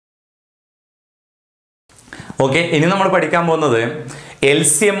Okay, ഇനി നമ്മൾ പഠിക്കാൻ പോകുന്നത്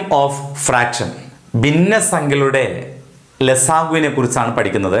LCM ഓഫ് ഫ്രാക്ഷൻ, ഭിന്നസംഖ്യകളുടെ ലസാഗുവിനെ കുറിച്ചാണ്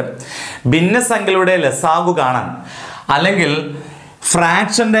പഠിക്കുന്നത്. ഭിന്നസംഖ്യകളുടെ ലസാഗു കാണാൻ അല്ലെങ്കിൽ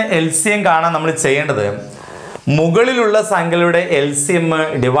ഫ്രാക്ഷൻ്റെ LCM കാണാൻ നമ്മൾ ചെയ്യേണ്ടത് മുകളിലുള്ള സംഖ്യകളുടെ LCM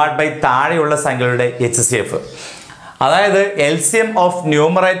ഡിവൈഡ് ബൈ താഴെയുള്ള സംഖ്യകളുടെ HCF, അതായത് LCM of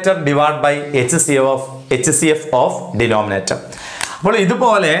numerator divide by HCF of denominator. അപ്പോൾ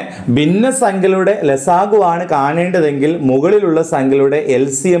ഇതുപോലെ ഭിന്നസംഖ്യകളുടെ ലസാഗുവാണ് കാണേണ്ടതെങ്കിൽ മുകളിലുള്ള സംഖ്യകളുടെ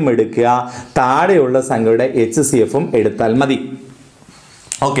LCM എടുക്കുക, താഴെയുള്ള സംഖ്യയുടെ HCFും എടുത്താൽ മതി.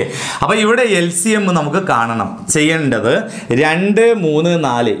 ഓക്കെ, അപ്പോൾ ഇവിടെ LCM നമുക്ക് കാണണം. ചെയ്യേണ്ടത് 2, 3,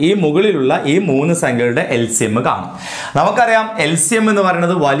 4 ഈ മുകളിലുള്ള ഈ 3 സംഖ്യകളുടെ LCM കാണും. നമുക്കറിയാം LCM എന്ന്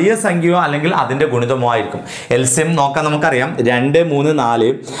പറയുന്നത് വലിയ സംഖ്യയോ അല്ലെങ്കിൽ അതിൻ്റെ ഗുണിതമോ ആയിരിക്കും. LCM നോക്കാൻ നമുക്കറിയാം 2, 3, 4,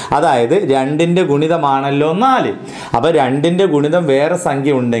 അതായത് 2ന്റെ ഗുണിതമാണല്ലോ 4. അപ്പോൾ 2ന്റെ ഗുണിതം വേറെ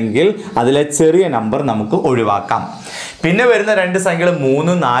സംഖ്യ ഉണ്ടെങ്കിൽ അതിലെ ചെറിയ നമ്പർ നമുക്ക് ഒഴിവാക്കാം. പിന്നെ വരുന്ന 2 സംഖ്യകൾ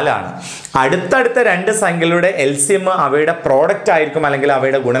 3, 4 ആണ്. അടുത്തടുത്ത 2 സംഖ്യകളുടെ LCM അവയുടെ പ്രോഡക്റ്റ് ആയിരിക്കും അല്ലെങ്കിൽ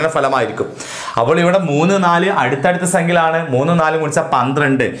അവയുടെ ഗുണനഫലമായിരിക്കും. അപ്പോൾ ഇവിടെ 3, 4 അടുത്തടുത്ത സംഖ്യകളാണ്. 3, 4 ഗുണിച്ചാൽ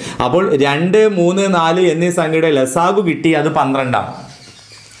 12. അപ്പോൾ 2, 3, 4 എന്നീ സംഖ്യയുടെ ലസാഗു കിട്ടി, അത് 12 ആണ്.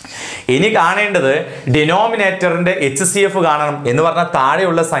 ഇനി കാണേണ്ടത് ഡിനോമിനേറ്ററിന്റെ HCF കാണണം. എന്ന് പറഞ്ഞാൽ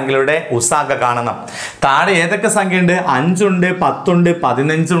താഴെയുള്ള സംഖ്യകളുടെ ഉസാഗ കാണണം. താഴെ ഏതൊക്കെ സംഖ്യയുണ്ട്? 5 ഉണ്ട്, 10 ഉണ്ട്,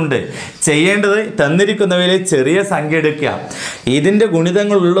 15 ഉണ്ട്. ചെയ്യേണ്ടത് തന്നിരിക്കുന്നവയിലെ ചെറിയ സംഖ്യ എടുക്കുക. ഇതിന്റെ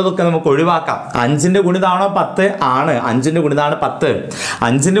ഗുണിതങ്ങൾ ഉള്ളതൊക്കെ നമുക്ക് ഒഴിവാക്കാം. 5ന്റെ ഗുണിതാണോ 10? ആണ്. 5ന്റെ ഗുണിതാണ് 10.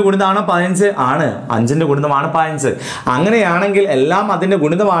 5ന്റെ ഗുണിതാണോ 15? ആണ്. 5ന്റെ ഗുണിതമാണ് 15. അങ്ങനെയാണെങ്കിൽ എല്ലാം അതിന്റെ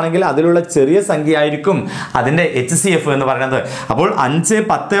ഗുണിതമാണെങ്കിൽ അതിലുള്ള ചെറിയ സംഖ്യ ആയിരിക്കും അതിന്റെ HCF എന്ന് പറയുന്നത്. അപ്പോൾ 5,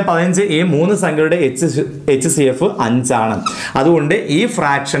 10, 15 ഈ 3 സംഖ്യകളുടെ HCF 5 ആണ്. അതുകൊണ്ട് ഈ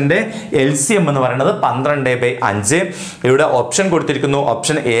ഫ്രാക്ഷന്റെ LCM എന്ന് പറയുന്നത് 12/5. ഇവിടെ ഓപ്ഷൻ കൊടുത്തിരിക്കുന്നു.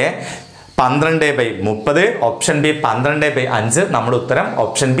 Option A 12/30, option B 12/5. നമ്മുടെ ഉത്തരം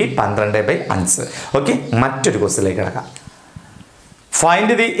ഓപ്ഷൻ B 12/5. ഓക്കെ, മറ്റൊരു ക്വസ്റ്റ്യനിലേക്ക് കിടക്കാം.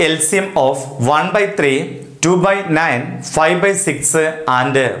 Find the LCM of 1/3, 2/9, 5/6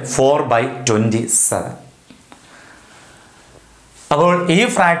 and 4/27. അപ്പോൾ ഈ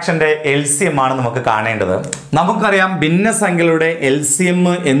ഫ്രാക്ഷന്റെ LCM ആണ് നമുക്ക് കാണേണ്ടത്. നമുക്കറിയാം ഭിന്നസംഖ്യകളുടെ LCM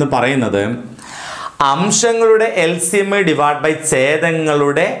എന്ന് പറയുന്നത് അംശങ്ങളുടെ LCM ഡിവൈഡ് ബൈ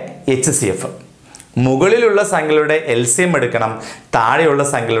ഛേദങ്ങളുടെ HCF. മുകളിലുള്ള സംഖ്യകളുടെ LCM എടുക്കണം, താഴെയുള്ള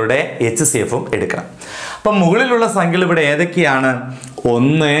സംഖ്യകളുടെ HCFും എടുക്കണം. അപ്പം മുകളിലുള്ള സംഖ്യകൾ ഇവിടെ ഏതൊക്കെയാണ്?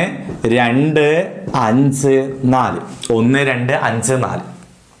 1, 2, 5, 4. 1, 2, 5, 4.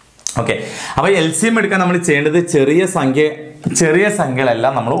 ഓക്കെ, അപ്പോൾ LCM എടുക്കാൻ നമ്മൾ ചെയ്യേണ്ടത് ചെറിയ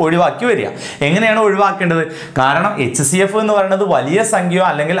സംഖ്യകളെല്ലാം നമ്മൾ ഒഴിവാക്കി വരിക. എങ്ങനെയാണ് ഒഴിവാക്കേണ്ടത്? കാരണം HCF എന്ന് പറയുന്നത് വലിയ സംഖ്യയോ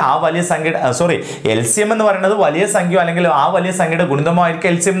അല്ലെങ്കിൽ ആ വലിയ സംഖ്യ LCM എന്ന് പറയുന്നത് വലിയ സംഖ്യയോ അല്ലെങ്കിൽ ആ വലിയ സംഖ്യയുടെ ഗുണിതമോ ആയിരിക്കും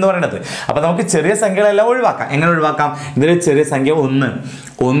LCM എന്ന് പറയുന്നത്. അപ്പോൾ നമുക്ക് ചെറിയ സംഖ്യകളെല്ലാം ഒഴിവാക്കാം. എങ്ങനെ ഒഴിവാക്കാം? ഇതിൽ ചെറിയ സംഖ്യ 1,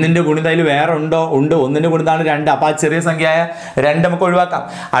 1ന്റെ ഗുണിതം അതിൽ വേറെ ഉണ്ടോ? ഉണ്ട്. 1ന്റെ ഗുണിതമാണ് 2. അപ്പോൾ ആ ചെറിയ സംഖ്യയായ 2 നമുക്ക് ഒഴിവാക്കാം.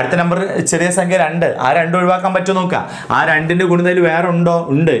 അടുത്ത നമ്പർ ചെറിയ സംഖ്യ 2, ആ 2 ഒഴിവാക്കാൻ പറ്റുമോ നോക്കാം. ആ 2ന്റെ ഗുണിതം അതിൽ വേറെ ഉണ്ടോ?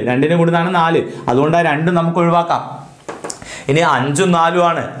 ഉണ്ട്. 2ന്റെ ഗുണിതമാണ് 4. അതുകൊണ്ട് ആ 2 നമുക്ക് ഒഴിവാക്കാം. ഇനി 5ഉം 4ഉം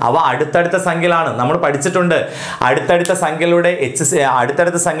ആണ്. അവ അടുത്തടുത്ത സംഖ്യകളാണ്. നമ്മൾ പഠിച്ചിട്ടുണ്ട് അടുത്തടുത്ത സംഖ്യകളുടെ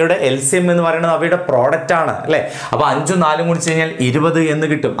LCM എന്ന് പറയുന്നത് അവയുടെ പ്രോഡക്റ്റ് ആണ് അല്ലേ. അപ്പോൾ 5ഉം 4ഉം കൂടി കഴിഞ്ഞാൽ 20 എന്ന്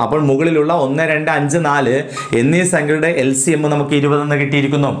കിട്ടും. അപ്പോൾ മുകളിലുള്ള 1, 2, 5, 4 എന്നീ സംഖ്യകളുടെ LCM നമുക്ക് 20 എന്ന്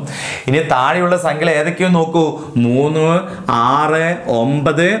കിട്ടിയിരിക്കുന്നു. ഇനി താഴെയുള്ള സംഖ്യകൾ ഏതൊക്കെയോ നോക്കൂ. 3, 6,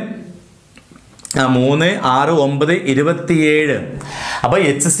 9, 27. അപ്പോൾ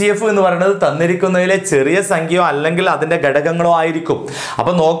HCF എന്ന് പറയുന്നത് തന്നിരിക്കുന്നതിലെ ചെറിയ സംഖ്യയോ അല്ലെങ്കിൽ അതിൻ്റെ ഘടകങ്ങളോ ആയിരിക്കും.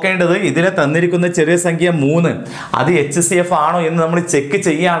 അപ്പോൾ നോക്കേണ്ടത് ഇതിലെ തന്നിരിക്കുന്ന ചെറിയ സംഖ്യ 3, അത് HCF ആണോ എന്ന് നമ്മൾ ചെക്ക്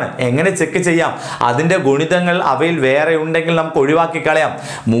ചെയ്യാണ്. എങ്ങനെ ചെക്ക് ചെയ്യാം? അതിൻ്റെ ഗുണിതങ്ങൾ അവയിൽ വേറെ ഉണ്ടെങ്കിൽ നമുക്ക് ഒഴിവാക്കി കളയാം.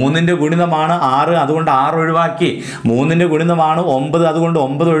 3ന്റെ ഗുണിതമാണ് 6, അതുകൊണ്ട് 6 ഒഴിവാക്കി. 3ന്റെ ഗുണിതമാണ് 9, അതുകൊണ്ട്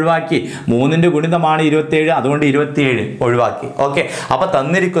 9 ഒഴിവാക്കി. 3ന്റെ ഗുണിതമാണ് 27, അതുകൊണ്ട് 27 ഒഴിവാക്കി. ഓക്കെ, അപ്പോൾ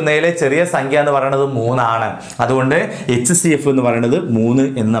തന്നിരിക്കുന്നതിലെ ചെറിയ സംഖ്യ എന്ന് പറയുന്നത് 3 ആണ്. അതുകൊണ്ട് HCF എന്ന് പറയുന്നത് 3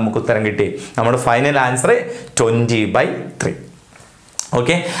 എന്ന് നമുക്ക് ഉത്തരം കിട്ടി. നമ്മുടെ ഫൈനൽ ആൻസർ 20/3.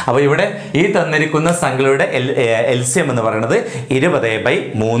 ഓക്കെ, അപ്പോൾ ഇവിടെ ഈ തന്നിരിക്കുന്ന സംഖ്യകളുടെ LCM എന്ന് പറയുന്നത്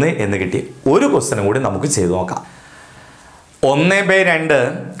 20/3 എന്ന് കിട്ടി. ഒരു ക്വസ്റ്റ്യനും കൂടി നമുക്ക് ചെയ്തു നോക്കാം. 1/2,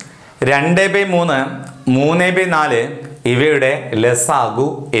 2/3, 3/4 ഇവയുടെ ലസാഗു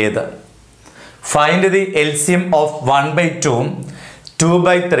ഏത്? Find the LCM of 1/2,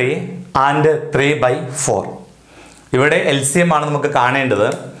 2/3 and 3/4. ഇവിടെ LCM ആണ് നമുക്ക് കാണേണ്ടത്.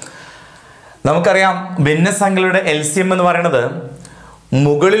 നമുക്കറിയാം ഭിന്നസംഖ്യകളുടെ LCM എന്ന് പറയുന്നത്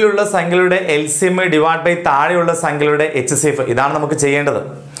മുകളിലുള്ള സംഖ്യകളുടെ LCM ഡിവൈഡ് ബൈ താഴെയുള്ള സംഖ്യകളുടെ HCF. ഇതാണ് നമുക്ക് ചെയ്യേണ്ടത്.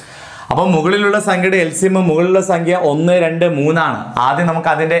 അപ്പോൾ മുകളിലുള്ള സംഖ്യയുടെ LCM മുകളിലുള്ള സംഖ്യ 1, 2, 3 ആണ്. ആദ്യം നമുക്ക്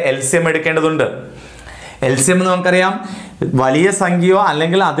അതിൻ്റെ LCM എടുക്കേണ്ടതുണ്ട്. LCM നമുക്കറിയാം വലിയ സംഖ്യയോ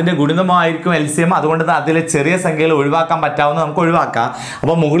അല്ലെങ്കിൽ അതിൻ്റെ ഗുണിതമോ ആയിരിക്കും LCM. അതുകൊണ്ട് അതിലെ ചെറിയ സംഖ്യകൾ ഒഴിവാക്കാൻ പറ്റാവുന്ന നമുക്ക് ഒഴിവാക്കാം.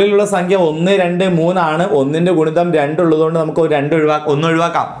 അപ്പോൾ മുകളിലുള്ള സംഖ്യ 1, 2, 3 ആണ്. 1ന്റെ ഗുണിതം 2 ഉള്ളതുകൊണ്ട് നമുക്ക് 1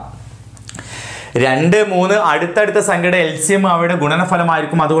 ഒഴിവാക്കാം. 2, 3 അടുത്തടുത്ത സംഖ്യയുടെ LCM അവയുടെ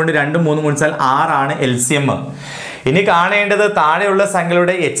ഗുണനഫലമായിരിക്കും. അതുകൊണ്ട് 2, 3 ഗുണിച്ചാൽ 6 ആണ് LCM. ഇനി കാണേണ്ടത് താഴെയുള്ള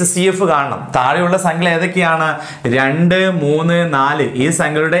സംഖ്യകളുടെ HCF കാണണം. താഴെയുള്ള സംഖ്യ ഏതൊക്കെയാണ്? 2, 3, 4 ഈ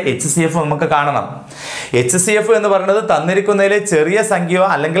സംഖ്യകളുടെ HCF നമുക്ക് കാണണം. HCF എന്ന് പറയുന്നത് തന്നിരിക്കുന്നതിലെ ചെറിയ സംഖ്യയോ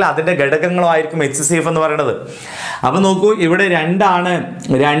അല്ലെങ്കിൽ അതിൻ്റെ ഘടകങ്ങളോ ആയിരിക്കും HCF എന്ന് പറയുന്നത്. അപ്പോൾ നോക്കൂ, ഇവിടെ 2 ആണ്.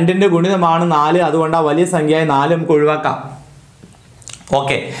 2ന്റെ ഗുണിതമാണ് 4. അതുകൊണ്ട് ആ വലിയ സംഖ്യയായ 4 നമുക്ക് ഒഴിവാക്കാം.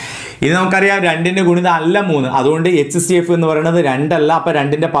 ഓക്കെ, ഇത് നമുക്കറിയാം 2ന്റെ ഗുണിതം അല്ല 3. അതുകൊണ്ട് HCF എന്ന് പറയുന്നത് 2 അല്ല. അപ്പോൾ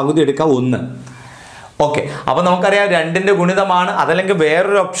 2ന്റെ പകുതി എടുക്കുക 1. ഓക്കെ, അപ്പോൾ നമുക്കറിയാം 2ന്റെ ഗുണിതമാണ്. അതല്ലെങ്കിൽ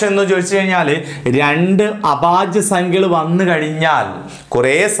വേറൊരു ഓപ്ഷൻ എന്ന് ചോദിച്ചു കഴിഞ്ഞാൽ 2 അഭാജ്യ സംഖ്യകൾ വന്നു കഴിഞ്ഞാൽ,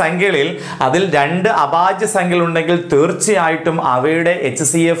 കുറേ സംഖ്യകളിൽ അതിൽ 2 അഭാജ്യ സംഖ്യകൾ ഉണ്ടെങ്കിൽ തീർച്ചയായിട്ടും അവയുടെ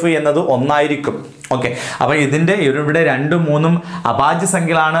HCF എന്നത് 1 ആയിരിക്കും. ഓക്കെ, അപ്പോൾ ഇവിടെ 2, 3 അഭാജ്യ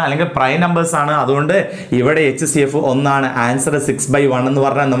സംഖ്യകളാണ് അല്ലെങ്കിൽ പ്രൈം നമ്പേഴ്സ് ആണ്. അതുകൊണ്ട് ഇവിടെ HCF 1 ആണ്. ആൻസർ 6/1 എന്ന്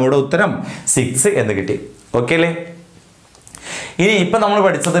പറഞ്ഞാൽ നമ്മുടെ ഉത്തരം 6 എന്ന് കിട്ടി. ഓക്കെ അല്ലേ? ഇനി ഇപ്പം നമ്മൾ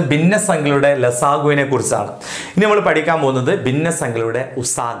പഠിച്ചത് ഭിന്നസംഖ്യകളുടെ ലസാഗുവിനെ കുറിച്ചാണ്. ഇനി നമ്മൾ പഠിക്കാൻ പോകുന്നത് ഭിന്നസംഖ്യകളുടെ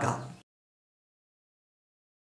ഉസാഗ.